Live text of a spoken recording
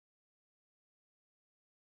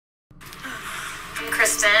I'm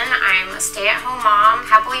Kristen. I'm a stay-at-home mom,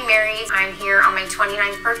 happily married. I'm here on my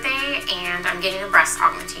 29th birthday and I'm getting a breast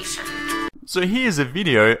augmentation. So here's a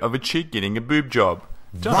video of a chick getting a boob job.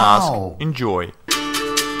 Don't Wow. ask, enjoy.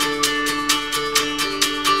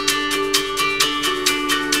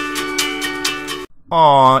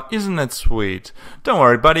 Aw, isn't that sweet? Don't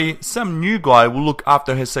worry buddy, some new guy will look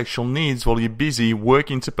after her sexual needs while you're busy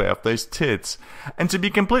working to pay off those tits. And to be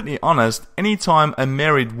completely honest, anytime a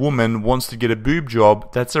married woman wants to get a boob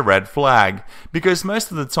job, that's a red flag. Because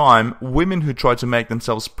most of the time, women who try to make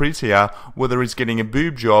themselves prettier, whether it's getting a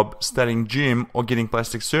boob job, starting gym, or getting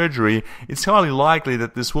plastic surgery, it's highly likely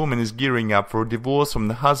that this woman is gearing up for a divorce from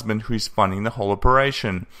the husband who is funding the whole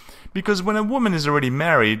operation. Because when a woman is already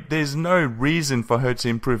married, there's no reason for her to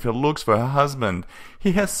improve her looks for her husband.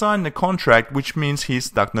 He has signed a contract, which means he's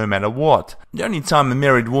stuck no matter what. The only time a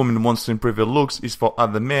married woman wants to improve her looks is for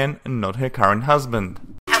other men and not her current husband.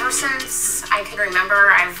 Ever since I could remember,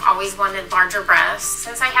 I've always wanted larger breasts.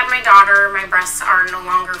 Since I had my daughter, my breasts are no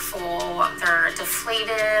longer full. They're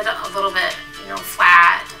deflated, a little bit,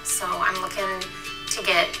 flat. So I'm looking to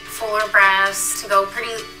get fuller breasts, to go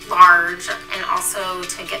pretty large, and also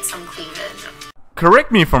to get some cleavage.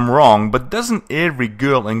 Correct me if I'm wrong, but doesn't every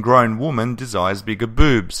girl and grown woman desires bigger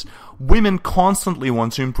boobs? Women constantly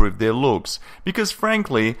want to improve their looks, because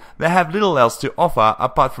frankly, they have little else to offer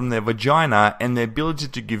apart from their vagina and the ability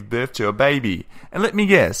to give birth to a baby. And let me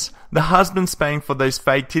guess, the husband's paying for those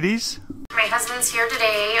fake titties? My husband's here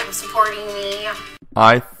today, supporting me.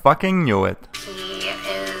 I fucking knew it. He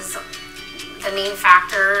is the main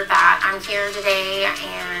factor that I'm here today,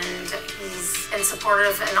 and he's been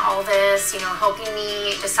supportive in all this, helping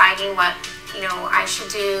me, deciding what, I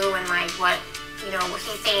should do, and what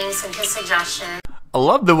he thinks and his suggestions. I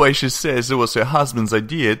love the way she says it was her husband's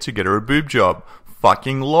idea to get her a boob job.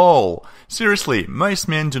 Fucking lol. Seriously, most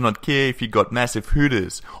men do not care if you got massive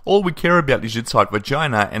hooters. All we care about is your tight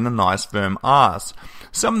vagina and a nice firm ass.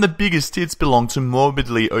 Some of the biggest tits belong to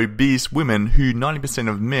morbidly obese women who 90%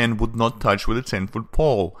 of men would not touch with a 10-foot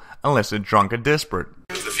pole, unless they're drunk or desperate.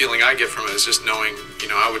 The feeling I get from it is just knowing,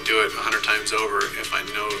 I would do it 100 times over if I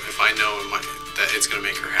know that it's going to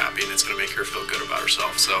make her happy and it's going to make her feel good about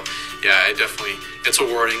herself. So, yeah, it's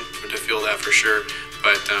rewarding to feel that for sure,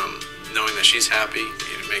 but knowing that she's happy,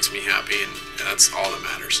 it makes me happy, and that's all that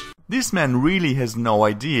matters. This man really has no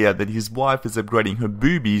idea that his wife is upgrading her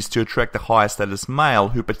boobies to attract a higher status male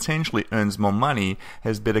who potentially earns more money,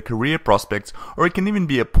 has better career prospects, or it can even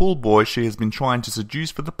be a pool boy she has been trying to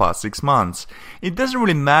seduce for the past 6 months. It doesn't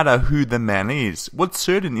really matter who the man is. What's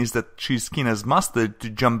certain is that she's keen as mustard to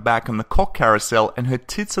jump back on the cock carousel, and her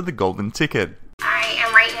tits are the golden ticket.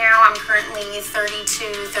 I'm currently 32,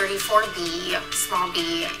 34B, small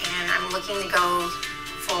b, and I'm looking to go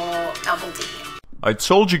full double D. I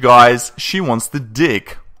told you guys, she wants the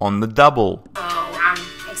dick on the double. So I'm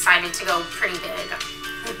excited to go pretty big.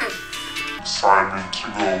 Excited to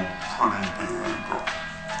go pretty big.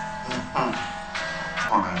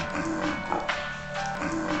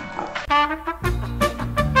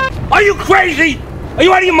 Are you crazy? Are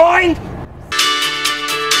you out of your mind?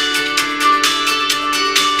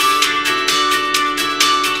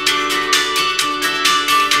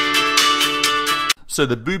 So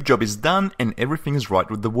the boob job is done and everything is right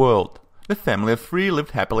with the world. The family of 3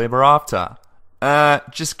 lived happily ever after.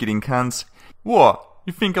 Just kidding, cunts. What?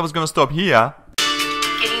 You think I was gonna stop here?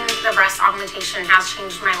 Getting the breast augmentation has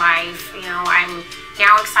changed my life. I'm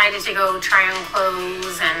now excited to go try on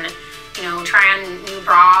clothes and, try on new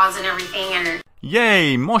bras and everything. And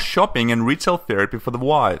yay, more shopping and retail therapy for the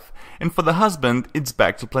wife. And for the husband, it's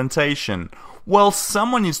back to plantation. Well,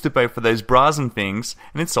 someone needs to pay for those bras and things,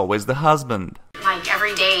 and it's always the husband.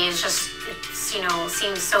 Every day is just,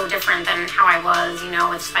 seems so different than how I was,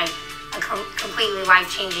 it's like a completely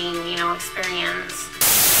life-changing, experience.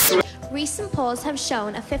 Recent polls have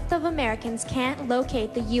shown a fifth of Americans can't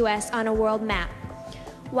locate the U.S. on a world map.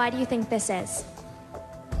 Why do you think this is?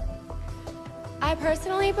 I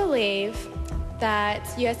personally believe that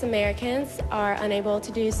U.S. Americans are unable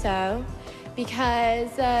to do so because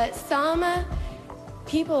some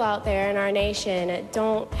people out there in our nation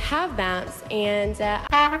don't have maps, and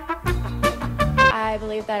I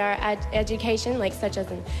believe that our education, such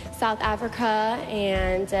as in South Africa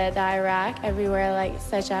and the Iraq, everywhere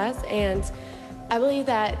such as, and I believe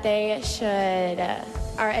that they should,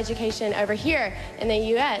 our education over here in the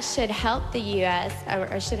U.S. should help the U.S.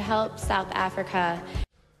 or should help South Africa.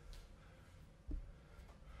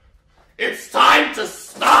 It's time to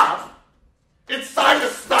stop! It's time to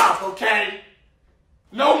stop, okay?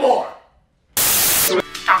 No more!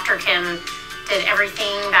 Dr. Kim did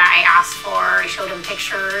everything that I I asked for. I showed him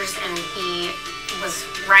pictures, and he was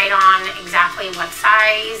right on exactly what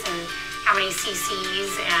size and how many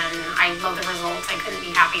cc's, and I love the results. I couldn't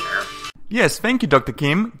be happier. Yes, thank you, Dr.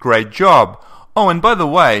 Kim. Great job. Oh, and by the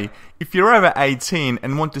way, if you're over 18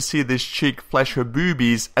 and want to see this chick flash her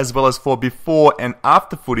boobies as well as for before and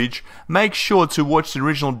after footage, make sure to watch the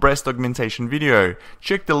original breast augmentation video.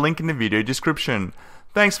 Check the link in the video description.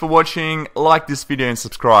 Thanks for watching, like this video and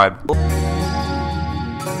subscribe.